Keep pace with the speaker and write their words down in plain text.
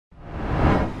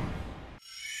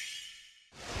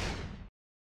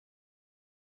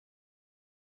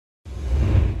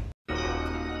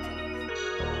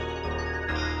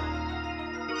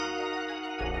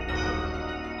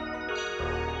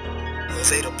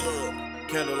Say the plug.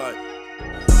 CandleLight.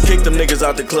 Kick them niggas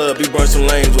out the club, he burn some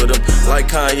lanes with them. Like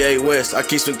Kanye West, I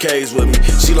keep some K's with me.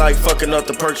 She like fucking up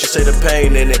the perk, she say the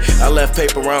pain in it. I left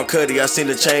paper around Cuddy, I seen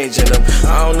the change in them.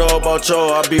 I don't know about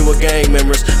y'all, I be with gang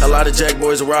members. A lot of jack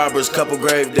boys and robbers, couple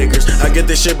grave diggers. I get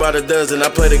this shit by the dozen, I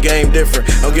play the game different.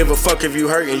 Don't give a fuck if you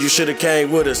hurtin', you should've came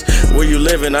with us. Where you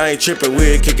living, I ain't trippin',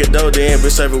 we'd kick it though. Then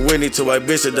bitch serving Whitney to white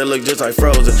bitches that look just like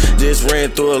Frozen. Just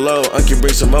ran through a low, Unky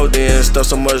bring some more then. Stuff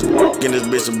so much in this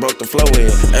bitch and broke the flow in.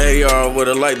 AR with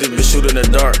a light, this bitch shoot in the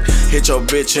dark. Hit your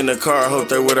bitch in the car, hope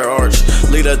they with her arch.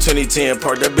 Lead that 2010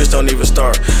 park, that bitch don't even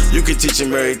start. You can teach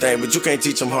him everything, but you can't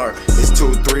teach him heart. It's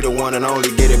 2, 3 to 1 and only,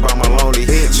 get it by my lonely.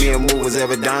 Me and Moo was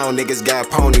ever down, niggas got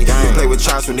pony. We play with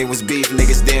chops when it was beef,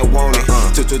 niggas didn't want it.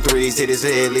 2, 2, 3s hit his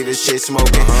head, leave his shit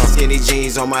smoking. Skinny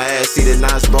jeans on my ass, see the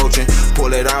nines bulging.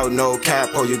 Pull it out, no cap,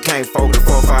 oh you can't focus.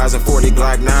 4 5s and 40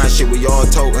 Glock 9, shit we all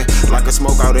toting. Like a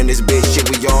smoke out in this bitch, shit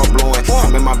we all blowing.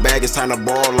 I'm in my bag, it's time to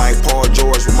ball like Paul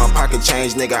George. With my pocket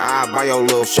change, nigga, I buy your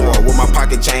little short. With my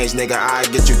pocket change, nigga, I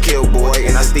get you killed, boy.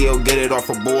 And I still get it off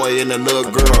a boy and a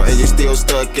little girl. And you still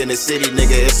stuck in the city,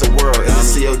 nigga, it's a world. And the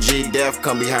COG death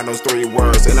come behind those 3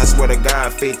 words. And I swear to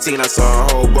God, 15, I saw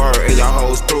a whole bird. And y'all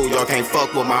hoes through, y'all can't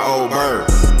fuck with my old bird.